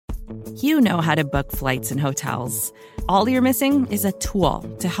You know how to book flights and hotels. All you're missing is a tool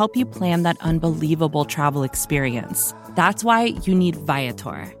to help you plan that unbelievable travel experience. That's why you need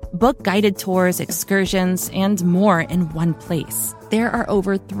Viator. Book guided tours, excursions, and more in one place. There are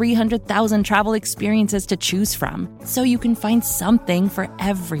over 300,000 travel experiences to choose from, so you can find something for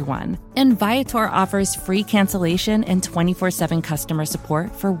everyone. And Viator offers free cancellation and 24/7 customer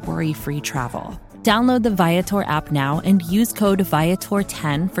support for worry-free travel. Download the Viator app now and use code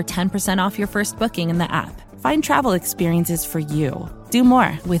Viator10 for 10% off your first booking in the app. Find travel experiences for you. Do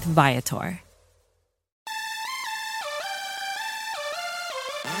more with Viator.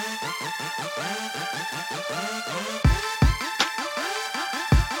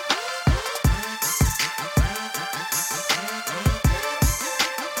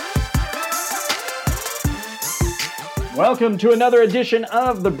 Welcome to another edition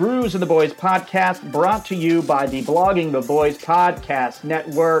of the Brews The Boys podcast, brought to you by the Blogging The Boys podcast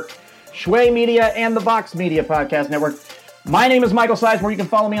network, Shway Media, and the Vox Media podcast network. My name is Michael Sizemore. You can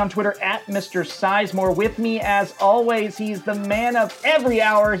follow me on Twitter at Mr. Sizemore. With me, as always, he's the man of every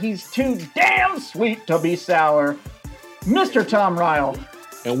hour. He's too damn sweet to be sour, Mr. Tom Ryle.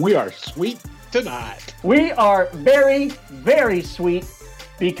 And we are sweet tonight. We are very, very sweet,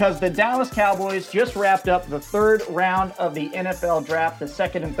 because the Dallas Cowboys just wrapped up the third round of the NFL draft, the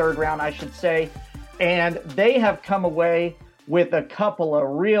second and third round, I should say, and they have come away with a couple of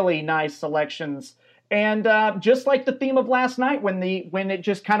really nice selections. And just like the theme of last night, when it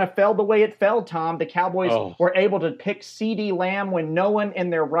just kind of fell the way it fell, Tom, the Cowboys were able to pick CeeDee Lamb when no one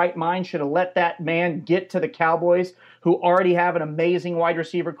in their right mind should have let that man get to the Cowboys, who already have an amazing wide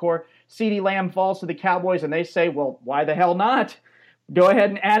receiver core. CeeDee Lamb falls to the Cowboys, and they say, well, why the hell not? Go ahead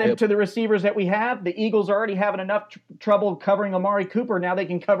and add him to the receivers that we have. The Eagles are already having enough trouble covering Amari Cooper. Now they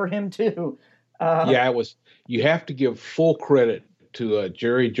can cover him too. You have to give full credit to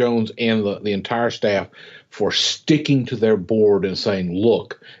Jerry Jones and the entire staff for sticking to their board and saying,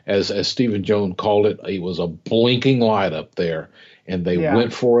 look, as Stephen Jones called it, it was a blinking light up there. And they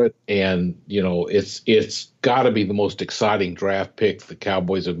went for it, and it's got to be the most exciting draft pick the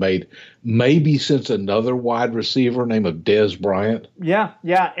Cowboys have made, maybe since another wide receiver named Dez Bryant. Yeah,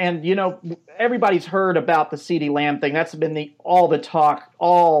 and everybody's heard about the CeeDee Lamb thing. That's been all the talk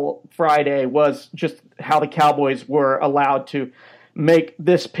all Friday, was just how the Cowboys were allowed to make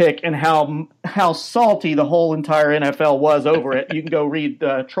this pick and how salty the whole entire NFL was over it. You can go read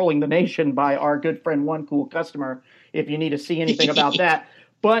 "Trolling the Nation" by our good friend One Cool Customer if you need to see anything about that.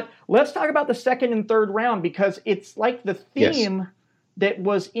 But let's talk about the second and third round, because it's like the theme that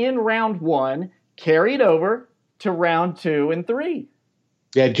was in round one carried over to round 2 and 3.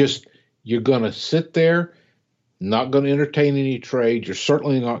 Yeah, you're going to sit there, not going to entertain any trades. You're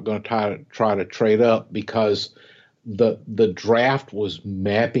certainly not going to try to trade up, because the draft was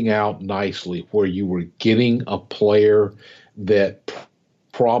mapping out nicely where you were getting a player that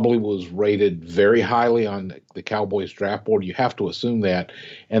probably was rated very highly on the Cowboys draft board. You have to assume that.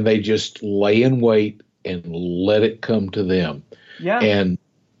 And they just lay in wait and let it come to them. Yeah. And,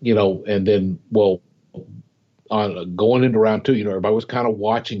 and then, going into round 2, everybody was kind of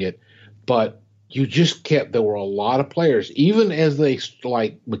watching it, but you just there were a lot of players, even as like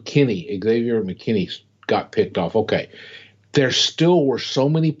Xavier McKinney got picked off. Okay. There still were so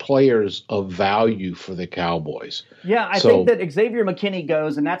many players of value for the Cowboys. Yeah, I think that Xavier McKinney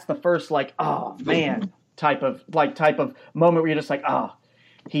goes, and that's the first oh man type of moment where you're just like,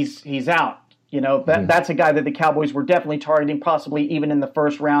 he's out. That's a guy that the Cowboys were definitely targeting, possibly even in the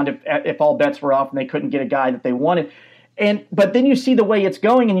first round if all bets were off and they couldn't get a guy that they wanted. But then you see the way it's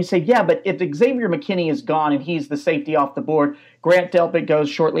going, and you say, yeah, but if Xavier McKinney is gone and he's the safety off the board, Grant Delpit goes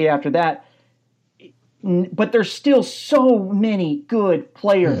shortly after that. But there's still so many good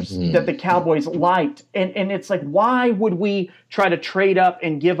players that the Cowboys liked. And it's like, why would we try to trade up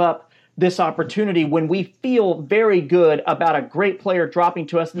and give up this opportunity when we feel very good about a great player dropping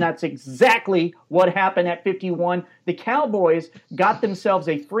to us? And that's exactly what happened at 51. The Cowboys got themselves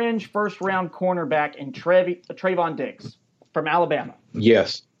a fringe first-round cornerback in Trevon Diggs from Alabama.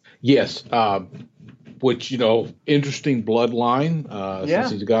 Yes. Which, interesting bloodline,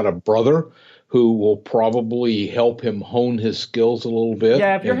 since he's got a brother who will probably help him hone his skills a little bit.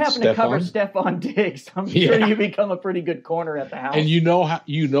 Yeah, if you're having to cover Stephon Diggs, I'm sure you become a pretty good corner at the house. And you know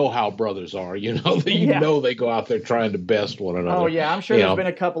how brothers are. They go out there trying to best one another. Oh yeah, I'm sure there's been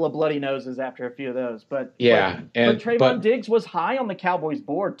a couple of bloody noses after a few of those. But Trevon Diggs was high on the Cowboys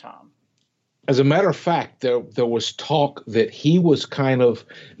board, Tom. As a matter of fact, there was talk that he was kind of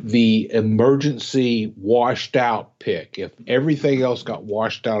the emergency washed out pick. If everything else got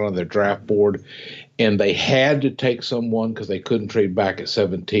washed out on their draft board and they had to take someone because they couldn't trade back at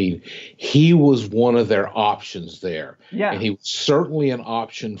 17, he was one of their options there. Yeah. And he was certainly an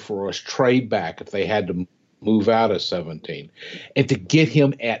option for a trade back if they had to move out of 17. And to get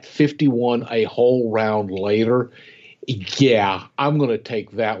him at 51 a whole round later, yeah, I'm going to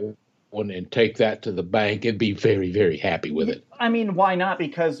take that one and take that to the bank and be very, very happy with it. I mean, why not?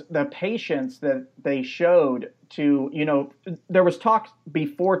 Because the patience that they showed to, there was talk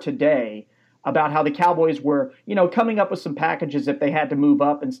before today about how the Cowboys were, coming up with some packages if they had to move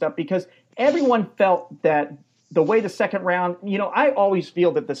up and stuff, because everyone felt that the way the second round, I always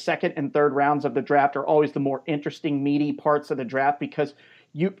feel that the second and third rounds of the draft are always the more interesting, meaty parts of the draft, because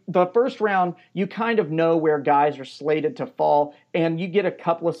the first round, you kind of know where guys are slated to fall, and you get a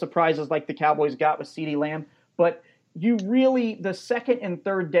couple of surprises like the Cowboys got with CeeDee Lamb. But the second and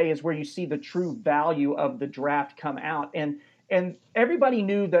third day is where you see the true value of the draft come out. And everybody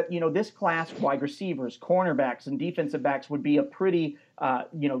knew that, this class, wide receivers, cornerbacks, and defensive backs would be a pretty,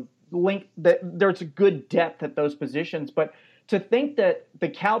 link that there's a good depth at those positions. But to think that the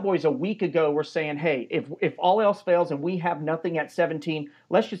Cowboys a week ago were saying, hey, if all else fails and we have nothing at 17,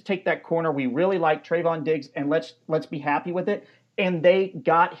 let's just take that corner. We really like Trevon Diggs, and let's be happy with it. And they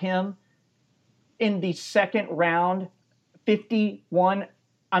got him in the second round, 51.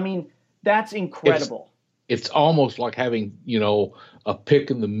 I mean, that's incredible. It's almost like having, a pick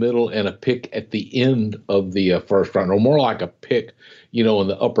in the middle and a pick at the end of the first round, or more like a pick, in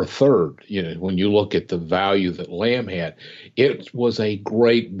the upper third. When you look at the value that Lamb had, it was a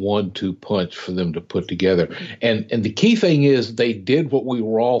great 1-2 punch for them to put together. And the key thing is they did what we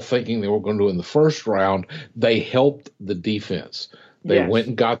were all thinking they were going to do in the first round. They helped the defense. They went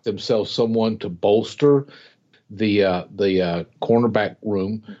and got themselves someone to bolster the cornerback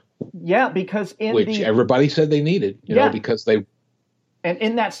room. Yeah, because everybody said they needed, because they. And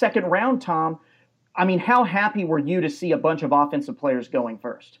in that second round, Tom, I mean, how happy were you to see a bunch of offensive players going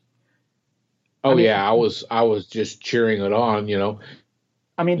first? I was just cheering it on,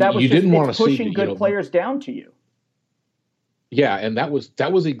 I mean, that was didn't want to pushing good players down to you. Yeah, and that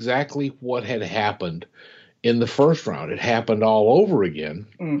was exactly what had happened in the first round. It happened all over again.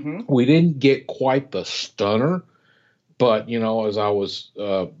 Mm-hmm. We didn't get quite the stunner. But, as I was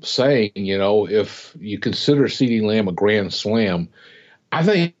saying, if you consider CeeDee Lamb a grand slam, I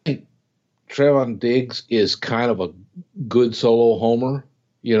think Trevon Diggs is kind of a good solo homer,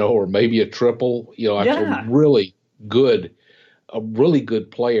 or maybe a triple. That's a really good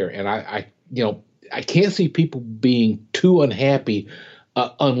player. And I can't see people being too unhappy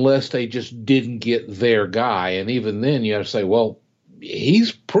unless they just didn't get their guy. And even then, you have to say, well,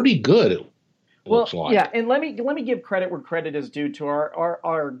 he's pretty good. Yeah, and let me give credit where credit is due to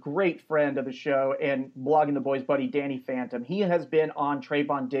our great friend of the show and Blogging the Boys buddy, Danny Phantom. He has been on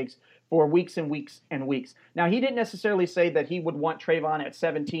Trevon Diggs for weeks and weeks and weeks. Now, he didn't necessarily say that he would want Trevon at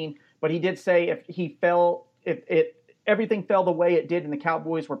 17, but he did say if everything fell the way it did and the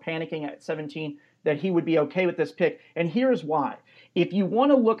Cowboys were panicking at 17, that he would be okay with this pick. And here's why. If you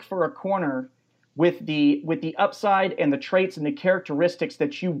want to look for a corner with the upside and the traits and the characteristics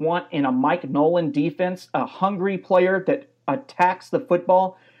that you want in a Mike Nolan defense, a hungry player that attacks the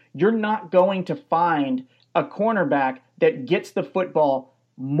football, you're not going to find a cornerback that gets the football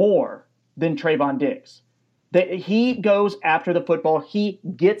more than Trevon Diggs. That he goes after the football, he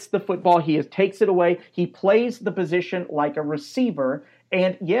gets the football, he takes it away, he plays the position like a receiver.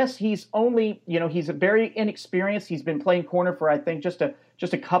 And yes, he's only, he's a very inexperienced. He's been playing corner for, I think, just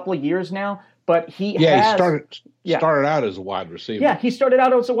a couple of years now. But he started out as a wide receiver. Yeah, he started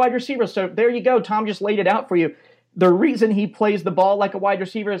out as a wide receiver. So there you go. Tom just laid it out for you. The reason he plays the ball like a wide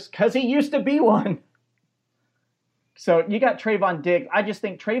receiver is because he used to be one. So you got Trevon Diggs. I just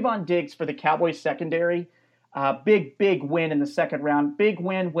think Trevon Diggs for the Cowboys secondary, big win in the second round. Big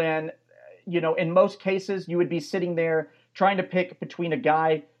win when, in most cases you would be sitting there trying to pick between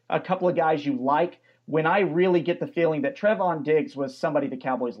a couple of guys you like, when I really get the feeling that Trevon Diggs was somebody the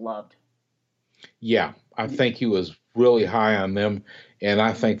Cowboys loved. Yeah, I think he was really high on them, and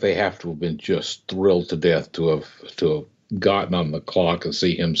I think they have to have been just thrilled to death to have gotten on the clock and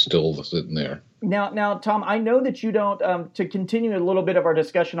see him still sitting there. Now, Tom, I know that you don't. To continue a little bit of our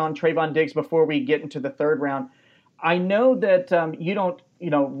discussion on Trevon Diggs before we get into the third round, I know that you don't,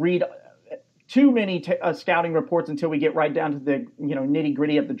 read too many scouting reports until we get right down to the nitty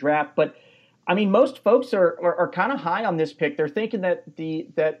gritty of the draft, but. I mean, most folks are kind of high on this pick. They're thinking that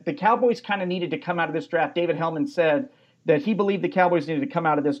the Cowboys kind of needed to come out of this draft. David Hellman said that he believed the Cowboys needed to come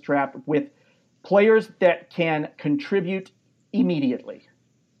out of this draft with players that can contribute immediately.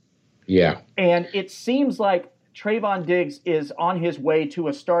 Yeah. And it seems like Trevon Diggs is on his way to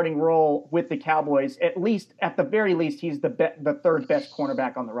a starting role with the Cowboys. At the very least, he's the third best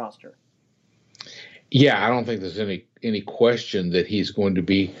cornerback on the roster. Yeah, I don't think there's any question that he's going to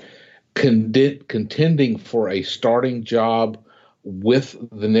be contending for a starting job with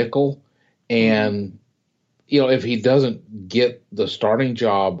the nickel. And, if he doesn't get the starting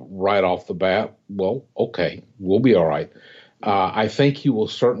job right off the bat, well, okay, we'll be all right. I think he will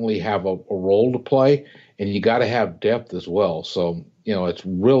certainly have a role to play, and you got to have depth as well. So, it's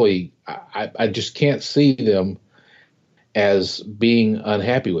really, I just can't see them as being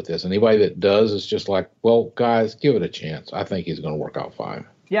unhappy with this. Anybody that does is just like, well, guys, give it a chance. I think he's going to work out fine.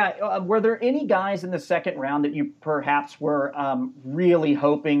 Yeah. Were there any guys in the second round that you perhaps were really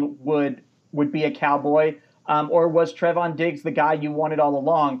hoping would be a Cowboy? Or was Trevon Diggs the guy you wanted all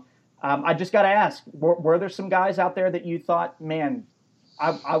along? I just got to ask, were there some guys out there that you thought, man,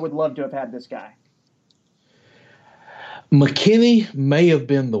 I would love to have had this guy? McKinney may have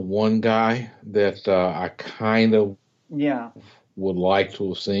been the one guy that I kind of would like to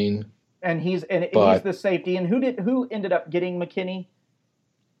have seen. And he's the safety. And who ended up getting McKinney?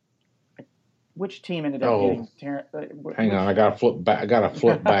 Which team ended up getting Terrence? Hang on, I got to flip back. I got to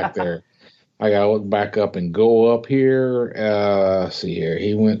flip back there. I got to look back up and go up here. Let's see here.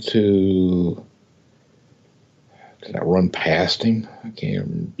 He went to. Did I run past him? I can't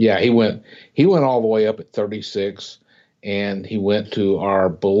remember. Yeah, he went all the way up at 36, and he went to our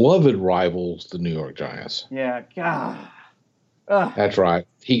beloved rivals, the New York Giants. Yeah, God. That's right.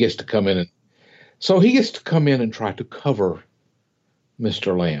 He gets to come in and try to cover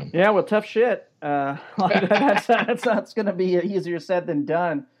Mr. Lamb. Yeah, well, tough shit. That's going to be easier said than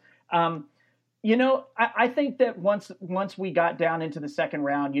done. I think that once we got down into the second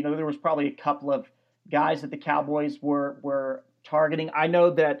round, there was probably a couple of guys that the Cowboys were targeting. I know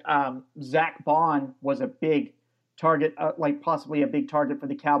that Zach Bond was a big target, possibly a big target for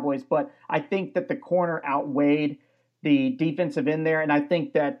the Cowboys, but I think that the corner outweighed the defensive end there, and I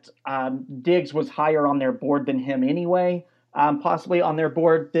think that Diggs was higher on their board than him anyway, possibly on their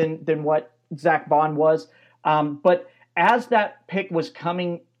board than what Zach Bond was. But as that pick was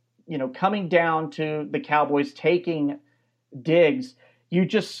coming down to the Cowboys taking Diggs, you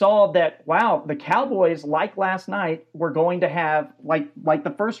just saw that, wow, the Cowboys, like last night, were going to have, like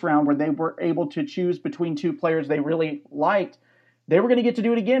the first round where they were able to choose between two players they really liked, they were going to get to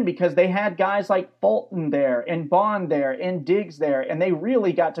do it again because they had guys like Fulton there and Bond there and Diggs there, and they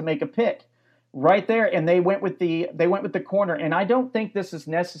really got to make a pick right there, and they went with the corner. And I don't think this is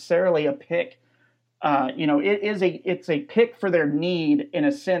necessarily a pick. It's a pick for their need in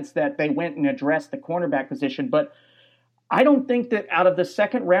a sense that they went and addressed the cornerback position. But I don't think that out of the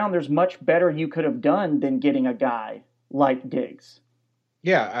second round, there's much better you could have done than getting a guy like Diggs.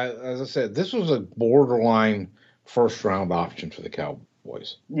 Yeah, as I said, this was a borderline first round option for the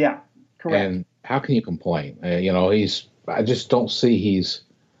Cowboys. Yeah, correct. And how can you complain? I just don't see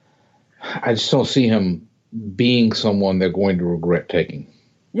him being someone they're going to regret taking.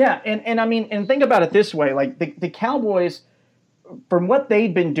 Yeah, and think about it this way: like the Cowboys, from what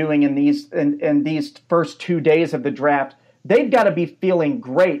they've been doing in these first 2 days of the draft, they've got to be feeling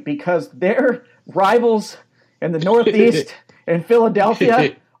great because their rivals in the Northeast and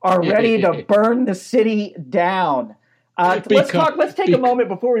Philadelphia are ready to burn the city down. Let's take a moment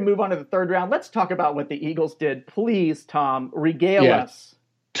before we move on to the third round. Let's talk about what the Eagles did. Please, Tom, regale us.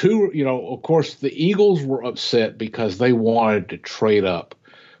 Of course, the Eagles were upset because they wanted to trade up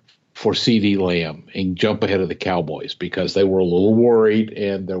for CD Lamb and jump ahead of the Cowboys because they were a little worried,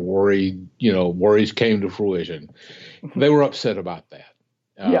 and their worries came to fruition. They were upset about that.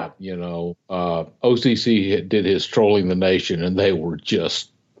 OCC did his trolling the nation, and they were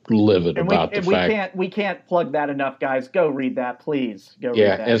just livid about the fact. We can't plug that enough, guys. Go read that, please. Read that.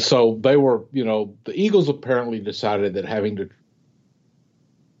 Yeah, and so they were, the Eagles apparently decided that having to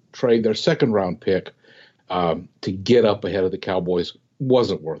trade their second round pick to get up ahead of the Cowboys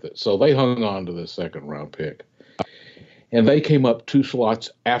wasn't worth it. So they hung on to the second round pick. And they came up 2 slots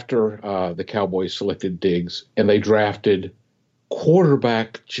after the Cowboys selected Diggs, and they drafted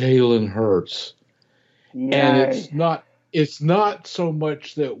quarterback Jalen Hurts. Yay. And it's not so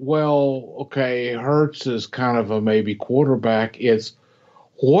much that, Hurts is kind of a maybe quarterback. It's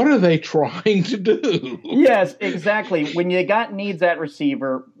what are they trying to do? Yes, exactly. When you got needs at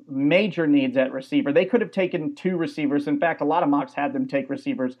receiver, major needs at receiver, they could have taken 2 receivers. In fact, a lot of mocks had them take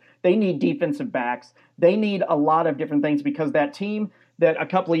receivers. They need defensive backs. They need a lot of different things because that team that a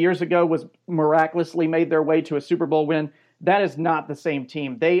couple of years ago was miraculously made their way to a Super Bowl win, that is not the same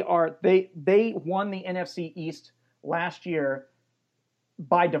team. They won the NFC East last year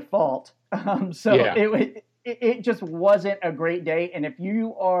by default. It just wasn't a great day. And if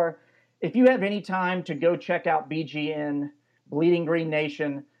you have any time to go check out BGN, Bleeding Green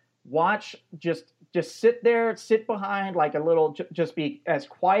Nation, watch, just sit there, sit behind like a little, just be as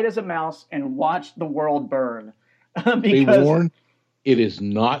quiet as a mouse and watch the world burn. Be warned, it is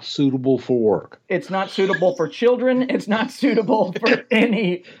not suitable for work. It's not suitable for children. It's not suitable for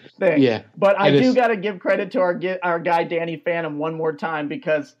anything. Yeah. But I do got to give credit to our guy, Danny Phantom, one more time,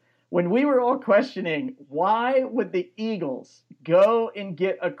 because when we were all questioning why would the Eagles go and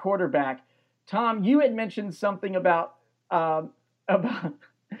get a quarterback, Tom, you had mentioned something about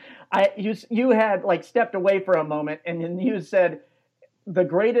you had like stepped away for a moment, and then you said the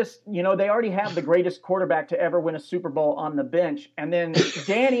greatest, they already have the greatest quarterback to ever win a Super Bowl on the bench. And then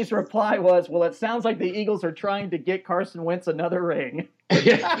Danny's reply was, well, it sounds like the Eagles are trying to get Carson Wentz another ring.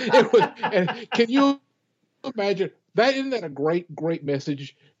 Yeah, it was, and can you imagine that? Isn't that a great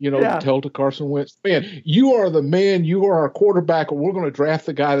message, to tell to Carson Wentz? Man, you are the man, you are our quarterback, and we're going to draft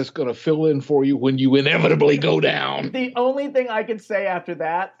the guy that's going to fill in for you when you inevitably go down. The only thing I can say after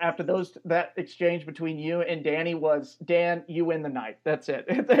that exchange between you and Danny was, Dan, you win the night. That's it.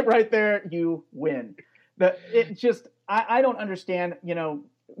 Right there, you win. I don't understand,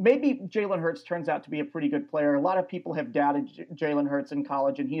 maybe Jalen Hurts turns out to be a pretty good player. A lot of people have doubted Jalen Hurts in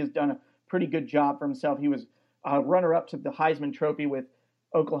college, and he has done a pretty good job for himself. He was runner-up to the Heisman Trophy with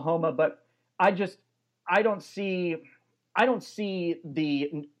Oklahoma, but I don't see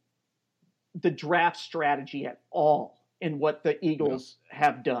the draft strategy at all in what the Eagles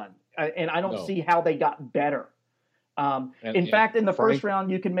have done, and I don't see how they got better. In fact, in the first round,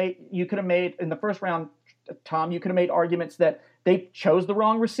 you could have made in the first round, Tom, you could have made arguments that they chose the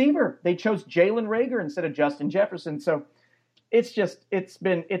wrong receiver. They chose Jalen Reagor instead of Justin Jefferson. So it's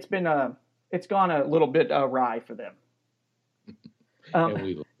gone a little bit awry for them. And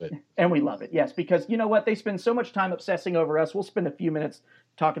we love it. And we love it, yes, because you know what? They spend so much time obsessing over us. We'll spend a few minutes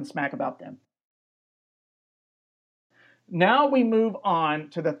talking smack about them. Now we move on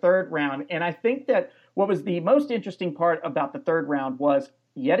to the third round, and I think that what was the most interesting part about the third round was,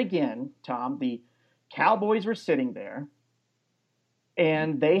 yet again, Tom, the Cowboys were sitting there,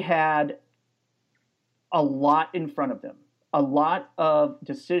 and they had a lot in front of them. A lot of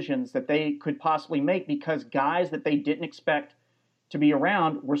decisions that they could possibly make because guys that they didn't expect to be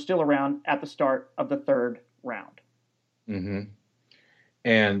around were still around at the start of the third round. Mm-hmm.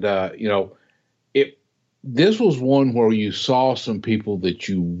 And, this was one where you saw some people that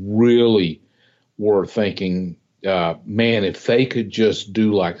you really were thinking, man, if they could just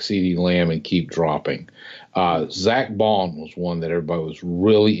do like CeeDee Lamb and keep dropping. Zach Bond was one that everybody was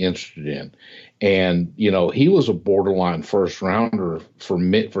really interested in. And, he was a borderline first rounder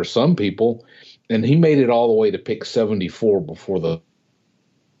for some people, and he made it all the way to pick 74 before the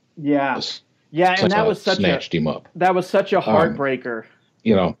and that was snatched him up. That was such a heartbreaker.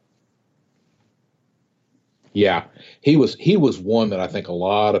 Yeah, he was one that I think a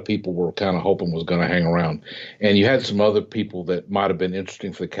lot of people were kind of hoping was going to hang around. And you had some other people that might have been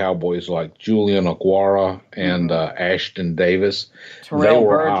interesting for the Cowboys, like Julian Okwara and Ashton Davis. Terrell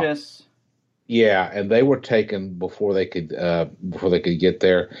Burgess. Yeah, and they were taken before they could get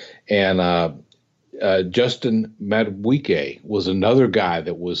there. And Justin Madubuike was another guy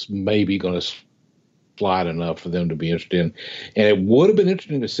that was maybe going to slide enough for them to be interested in. And it would have been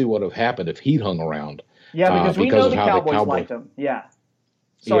interesting to see what would have happened if he'd hung around. Yeah, because we know the Cowboys liked him. Yeah.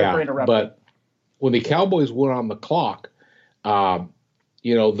 Sorry for interrupting. But when the Cowboys went on the clock,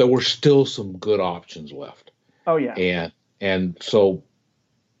 there were still some good options left. Oh, yeah. And so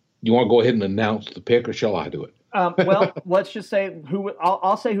you want to go ahead and announce the pick, or shall I do it? Well, let's just say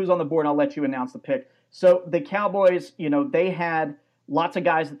I'll say who's on the board, and I'll let you announce the pick. So the Cowboys, they had lots of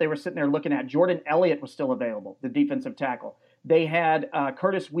guys that they were sitting there looking at. Jordan Elliott was still available, the defensive tackle. They had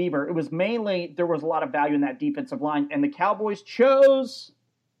Curtis Weaver. It was mainly, there was a lot of value in that defensive line, and the Cowboys chose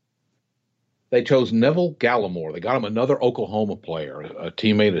Neville Gallimore. They got him another Oklahoma player, a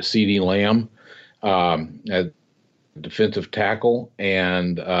teammate of CeeDee Lamb, at defensive tackle,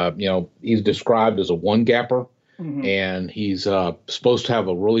 and he's described as a one-gapper, and he's supposed to have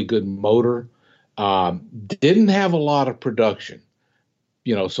a really good motor. Didn't have a lot of production.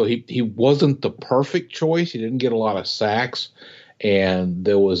 So he wasn't the perfect choice. He didn't get a lot of sacks, and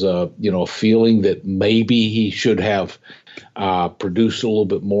there was a feeling that maybe he should have produced a little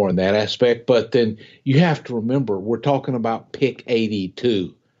bit more in that aspect. But then you have to remember, we're talking about pick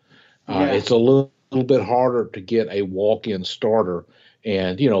 82. It's a little bit harder to get a walk-in starter,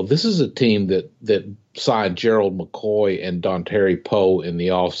 And, this is a team that signed Gerald McCoy and Dontari Poe in the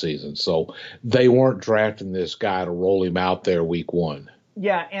offseason. So they weren't drafting this guy to roll him out there week one.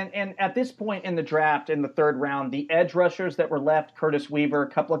 Yeah, and at this point in the draft, in the third round, the edge rushers that were left, Curtis Weaver, a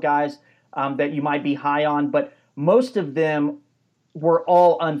couple of guys that you might be high on, but most of them were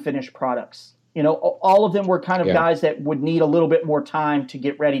all unfinished products. All of them were kind of guys that would need a little bit more time to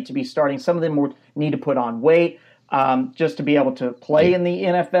get ready to be starting. Some of them would need to put on weight just to be able to play in the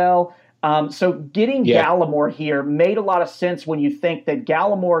NFL. So getting Gallimore here made a lot of sense when you think that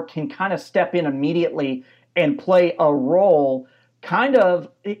Gallimore can kind of step in immediately and play a role. Kind of,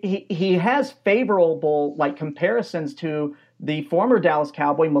 he has favorable comparisons to the former Dallas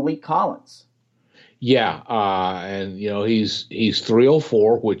Cowboy Malik Collins. Yeah, and he's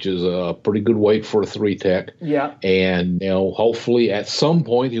 304, which is a pretty good weight for a 3 tech. Yeah, and hopefully at some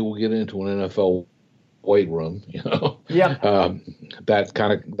point he will get into an NFL weight room. Yeah,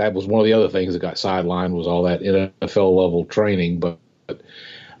 that was one of the other things that got sidelined was all that NFL level training. But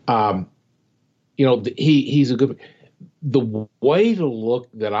he's a good. The way to look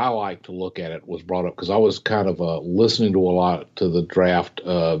that I like to look at it was brought up because I was kind of listening to a lot to the draft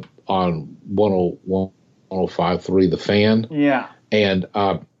on 105.3 The Fan. Yeah. And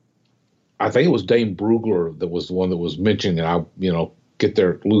I think it was Dane Brugler that was the one that was mentioning it. I,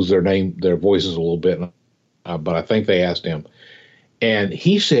 lose their voices a little bit. But I think they asked him. And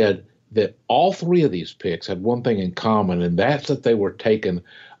he said that all 3 of these picks had one thing in common, and that's that they were taken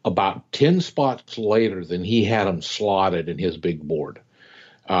about 10 spots later than he had them slotted in his big board.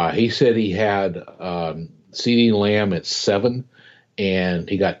 He said he had CeeDee Lamb at 7, and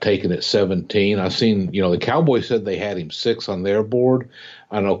he got taken at 17. I've seen, the Cowboys said they had him 6 on their board.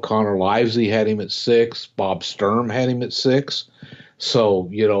 I know Connor Livesey had him at 6. Bob Sturm had him at 6. So,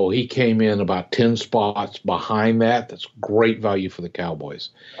 he came in about 10 spots behind that. That's great value for the Cowboys.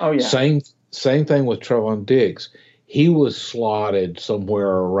 Oh, yeah. Same thing with Trevon Diggs. He was slotted somewhere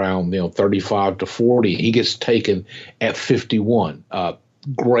around 35 to 40. He gets taken at 51.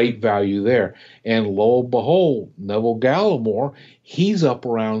 Great value there. And lo and behold, Neville Gallimore, he's up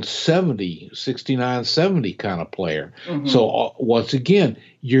around 70, 69, 70 kind of player. Mm-hmm. So once again,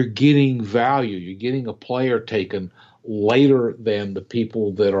 you're getting value. You're getting a player taken later than the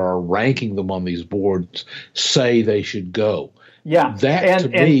people that are ranking them on these boards say they should go. Yeah.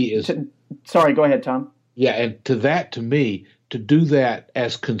 Sorry, go ahead, Tom. Yeah, and to me, to do that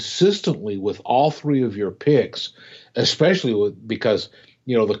as consistently with all 3 of your picks, especially because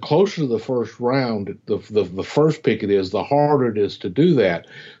the closer to the first round, the first pick it is, the harder it is to do that.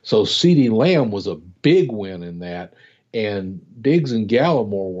 So CeeDee Lamb was a big win in that, and Diggs and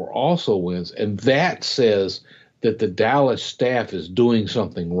Gallimore were also wins, and that says that the Dallas staff is doing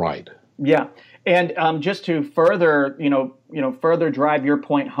something right. Yeah, and just to further, further drive your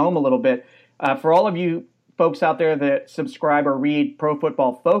point home a little bit. For all of you folks out there that subscribe or read Pro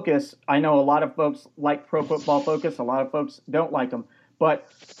Football Focus, I know a lot of folks like Pro Football Focus. A lot of folks don't like them. But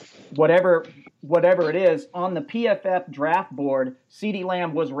whatever it is, on the PFF draft board, CeeDee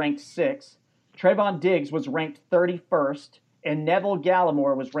Lamb was ranked 6th, Trevon Diggs was ranked 31st, and Neville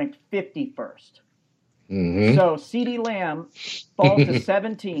Gallimore was ranked 51st. Mm-hmm. So CeeDee Lamb falls to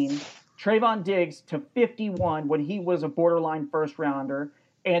 17, Trevon Diggs to 51 when he was a borderline first rounder,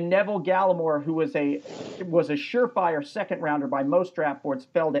 and Neville Gallimore, who was a surefire second rounder by most draft boards,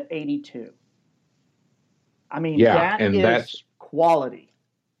 fell to 82. I mean, that's quality.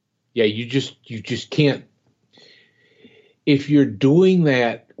 Yeah, you just can't. If you're doing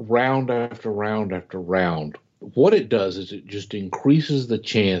that round after round after round, what it does is it just increases the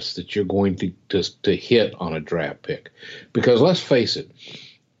chance that you're going to hit on a draft pick. Because let's face it,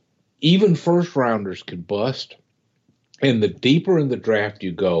 even first rounders can bust. And the deeper in the draft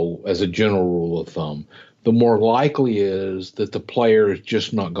you go, as a general rule of thumb, the more likely it is that the player is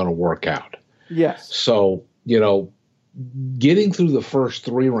just not going to work out. Yes. So, getting through the first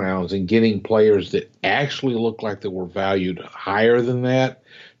 3 rounds and getting players that actually look like they were valued higher than that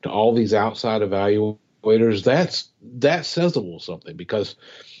to all these outside evaluators, that says a little something. Because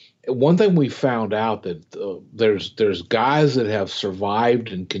one thing we found out that there's guys that have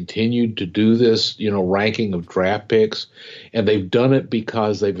survived and continued to do this, ranking of draft picks, and they've done it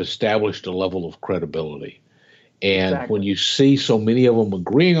because they've established a level of credibility. And exactly. When you see so many of them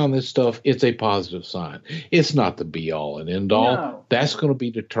agreeing on this stuff, it's a positive sign. It's not the be-all and end-all. No. That's going to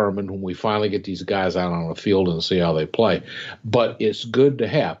be determined when we finally get these guys out on the field and see how they play. But it's good to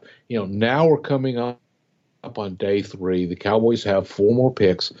have. Now we're coming up on day 3. The Cowboys have 4 more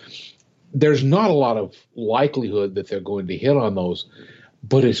picks. There's not a lot of likelihood that they're going to hit on those.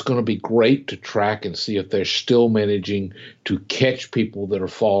 but it's going to be great to track and see if they're still managing to catch people that are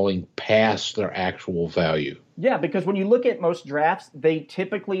falling past their actual value. Yeah, because when you look at most drafts, they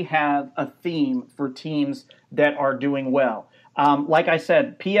typically have a theme for teams that are doing well. Like I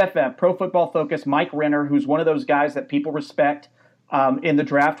said, PFF, Pro Football Focus, Mike Renner, who's one of those guys that people respect in the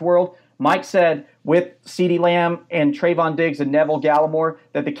draft world, Mike said with CeeDee Lamb and Trevon Diggs and Neville Gallimore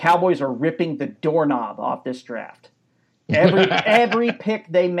that the Cowboys are ripping the doorknob off this draft. Every pick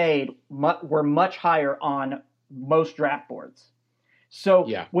they made were much higher on most draft boards. So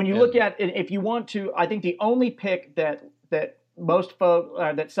when you look at it, if you want to, I think the only pick that most folks,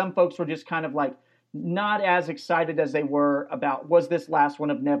 that some folks were just kind of like not as excited as they were about was this last one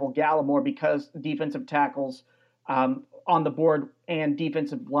of Neville Gallimore, because defensive tackles on the board and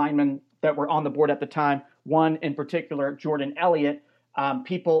defensive linemen that were on the board at the time, one in particular, Jordan Elliott.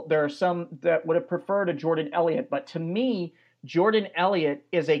 There are some that would have preferred a Jordan Elliott, but to me, Jordan Elliott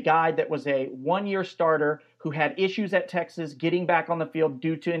is a guy that was a one-year starter who had issues at Texas getting back on the field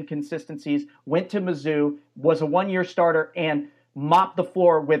due to inconsistencies, went to Mizzou, was a one-year starter, and mopped the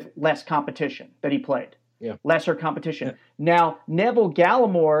floor with less competition that he played. Yeah. Lesser competition. Yeah. Now, Neville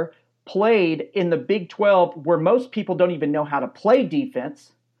Gallimore played in the Big 12 where most people don't even know how to play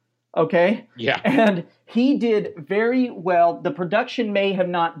defense. Okay? Yeah. And he did very well. The production may have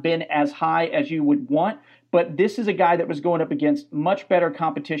not been as high as you would want, but this is a guy that was going up against much better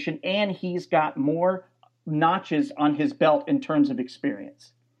competition, and he's got more notches on his belt in terms of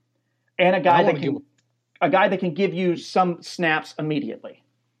experience. And a guy that can give you some snaps immediately.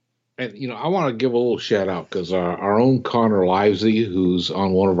 And, I want to give a little shout out because our own Connor Livesey, who's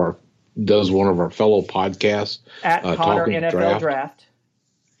on does one of our fellow podcasts. At Connor NFL Draft.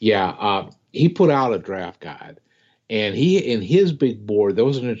 Yeah, he put out a draft guide, and in his big board, that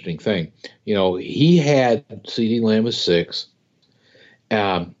was an interesting thing. He had CeeDee Lamb as 6.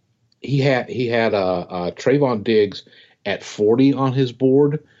 He had Trevon Diggs at 40 on his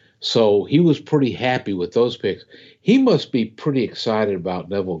board, so he was pretty happy with those picks. He must be pretty excited about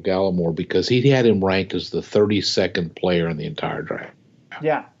Neville Gallimore because he had him ranked as the 32nd player in the entire draft.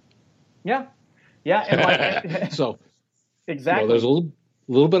 Yeah. And so exactly. There's a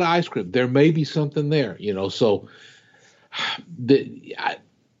little bit of ice cream. There may be something there, So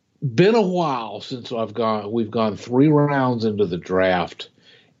been a while since we've gone 3 rounds into the draft,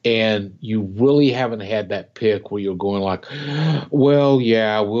 and you really haven't had that pick where you're going like, well,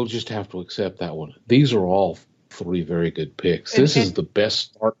 yeah, we'll just have to accept that one. These are all 3 very good picks. This is the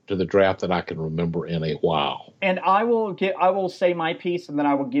best start to the draft that I can remember in a while. And I will say my piece, and then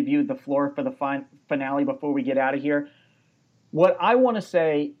I will give you the floor for the finale before we get out of here. What I want to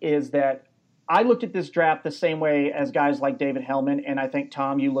say is that I looked at this draft the same way as guys like David Hellman, and I think,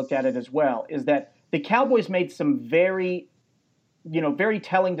 Tom, you looked at it as well, is that the Cowboys made some very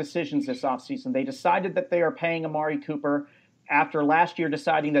telling decisions this offseason. They decided that they are paying Amari Cooper after last year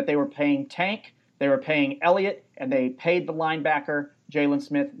deciding that they were paying Tank, they were paying Elliott, and they paid the linebacker, Jalen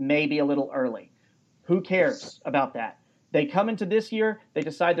Smith, maybe a little early. Who cares about that? They come into this year, they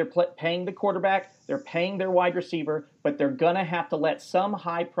decide they're paying the quarterback, they're paying their wide receiver, but they're going to have to let some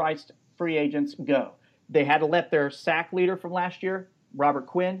high-priced free agents go. They had to let their sack leader from last year, Robert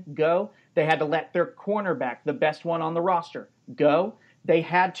Quinn, go. They had to let their cornerback, the best one on the roster, go. They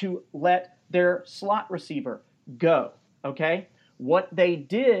had to let their slot receiver go, okay? What they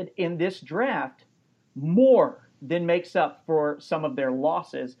did in this draft more than makes up for some of their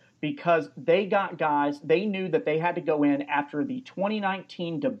losses because they got guys, they knew that they had to go in after the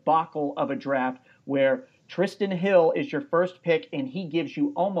 2019 debacle of a draft where Tristan Hill is your first pick and he gives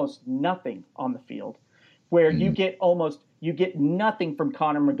you almost nothing on the field, where you get nothing from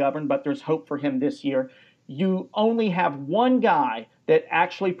Connor McGovern, but there's hope for him this year. You only have one guy that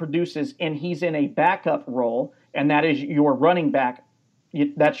actually produces, and he's in a backup role, and that is your running back.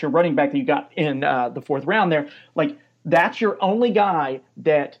 That's your running back that you got in the 4th round there. Like, that's your only guy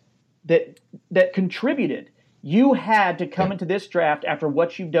that contributed. You had to come into this draft after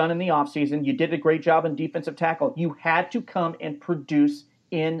what you've done in the offseason. You did a great job in defensive tackle. You had to come and produce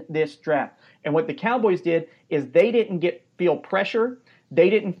in this draft. And what the Cowboys did is they didn't feel pressure. They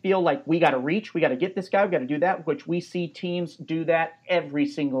didn't feel like we got to reach, we got to get this guy, we got to do that, which we see teams do that every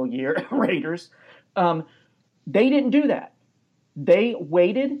single year, Raiders. They didn't do that. They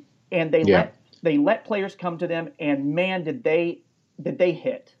waited and they let players come to them, and man, did they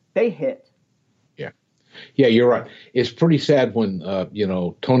hit. They hit. Yeah, you're right. It's pretty sad when,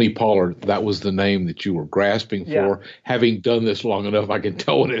 Tony Pollard, that was the name that you were grasping for. Yeah. Having done this long enough, I can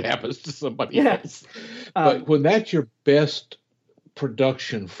tell when it happens to somebody else. But when that's your best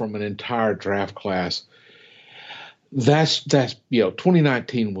production from an entire draft class, that's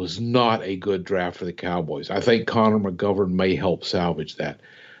 2019 was not a good draft for the Cowboys. I think Connor McGovern may help salvage that.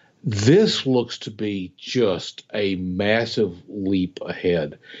 This looks to be just a massive leap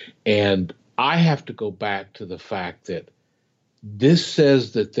ahead. And I have to go back to the fact that this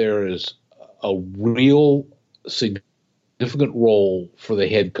says that there is a real significant role for the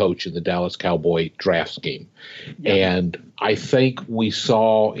head coach in the Dallas Cowboy draft scheme. Yeah. And I think we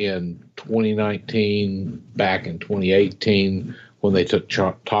saw in 2019, back in 2018, when they took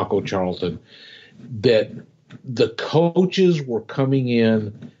Taco Charlton, that the coaches were coming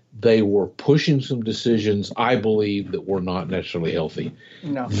in. They were pushing some decisions, I believe, that were not necessarily healthy.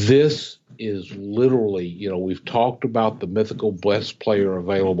 No. This is literally, we've talked about the mythical best player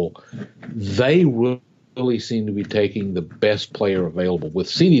available. They really seem to be taking the best player available. With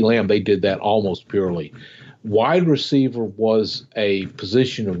CeeDee Lamb, they did that almost purely. Wide receiver was a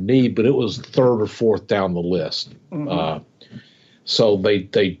position of need, but it was third or fourth down the list. Mm-hmm. So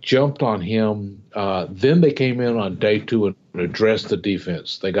they jumped on him. Then they came in on day two and addressed the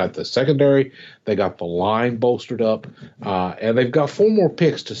defense. They got the secondary, they got the line bolstered up, and they've got 4 more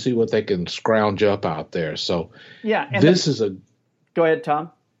picks to see what they can scrounge up out there. So yeah, and this is a. Go ahead,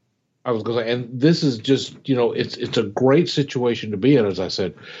 Tom. I was going to say, and this is just it's a great situation to be in. As I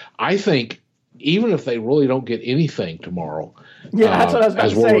said, I think even if they really don't get anything tomorrow, yeah, that's what I was going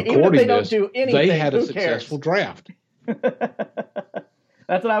to say. Even if they don't do anything, they had a successful draft.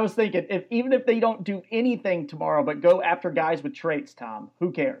 That's what I was thinking. Even if they don't do anything tomorrow, but go after guys with traits, Tom, who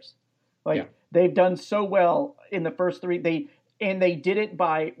cares? They've done so well in the first 3. They did it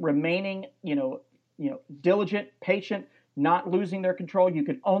by remaining, diligent, patient, not losing their control. You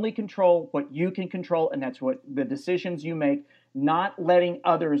can only control what you can control, and that's what the decisions you make. Not letting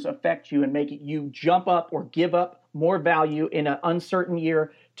others affect you and make you jump up or give up more value in an uncertain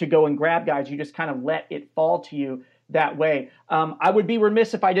year to go and grab guys. You just kind of let it fall to you that way. I would be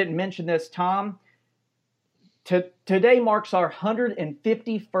remiss if I didn't mention this, Tom. Today marks our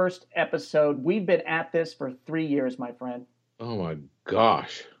 151st episode. We've been at this for 3 years, my friend. Oh my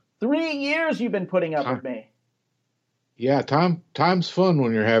gosh! 3 years you've been putting up with me. Yeah, time's fun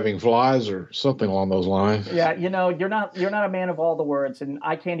when you're having flies or something along those lines. Yeah, you're not a man of all the words, and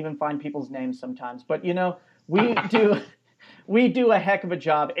I can't even find people's names sometimes. But we do. We do a heck of a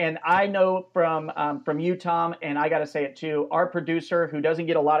job, and I know from you, Tom, and I got to say it too, our producer, who doesn't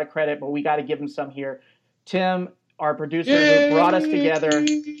get a lot of credit, but we got to give him some here, Tim, our producer, who brought us together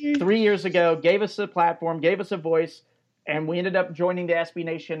 3 years ago, gave us a platform, gave us a voice, and we ended up joining the SB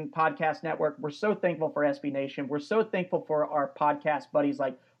Nation podcast network. We're so thankful for SB Nation. We're so thankful for our podcast buddies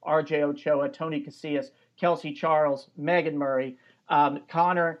like RJ Ochoa, Tony Casillas, Kelsey Charles, Megan Murray,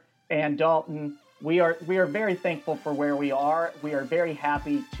 Connor, and Dalton. We are very thankful for where we are. We are very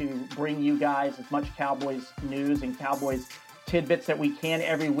happy to bring you guys as much Cowboys news and Cowboys tidbits that we can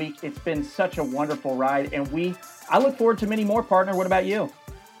every week. It's been such a wonderful ride, and I look forward to many more, partner. What about you?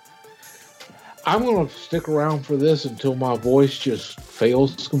 I'm going to stick around for this until my voice just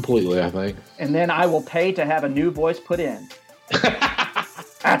fails completely, I think. And then I will pay to have a new voice put in.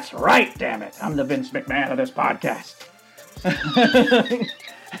 That's right, damn it. I'm the Vince McMahon of this podcast.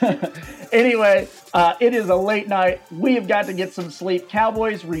 Anyway, it is a late night. We have got to get some sleep.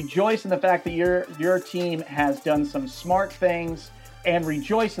 Cowboys, rejoice in the fact that your team has done some smart things, and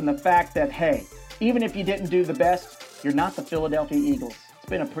rejoice in the fact that, hey, even if you didn't do the best, you're not the Philadelphia Eagles. It's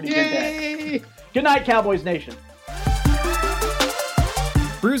been a pretty good day. Good night, Cowboys Nation.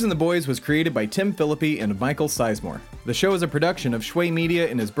 Brews The Boys was created by Tim Philippi and Michael Sizemore. The show is a production of Shway Media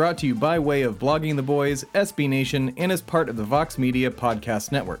and is brought to you by way of Blogging the Boys, SB Nation, and is part of the Vox Media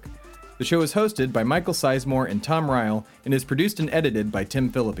Podcast Network. The show is hosted by Michael Sizemore and Tom Ryle and is produced and edited by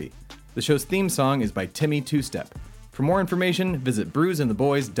Tim Philippi. The show's theme song is by Timmy Two Step. For more information, visit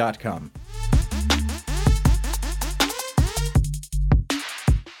brewsandtheboys.com.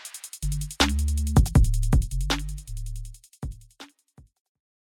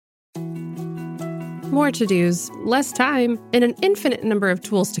 More to-dos, less time, and an infinite number of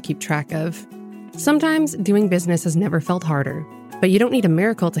tools to keep track of. Sometimes doing business has never felt harder, but you don't need a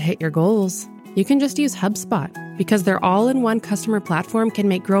miracle to hit your goals. You can just use HubSpot, because their all-in-one customer platform can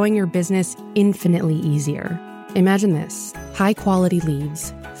make growing your business infinitely easier. Imagine this: high-quality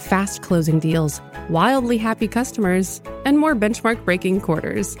leads, fast closing deals, wildly happy customers, and more benchmark-breaking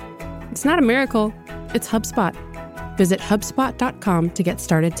quarters. It's not a miracle, it's HubSpot. Visit HubSpot.com to get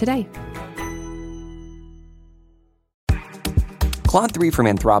started today. Claude 3 from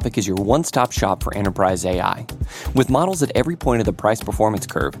Anthropic is your one-stop shop for enterprise AI. With models at every point of the price-performance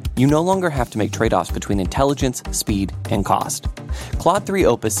curve, you no longer have to make trade-offs between intelligence, speed, and cost. Claude 3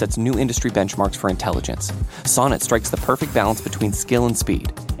 Opus sets new industry benchmarks for intelligence. Sonnet strikes the perfect balance between skill and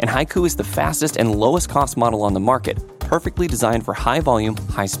speed. And Haiku is the fastest and lowest-cost model on the market, perfectly designed for high-volume,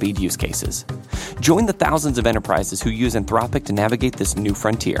 high-speed use cases. Join the thousands of enterprises who use Anthropic to navigate this new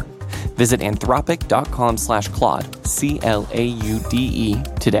frontier. Visit anthropic.com/Claude,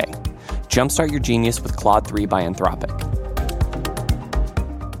 CLAUDE, today. Jumpstart your genius with Claude 3 by Anthropic.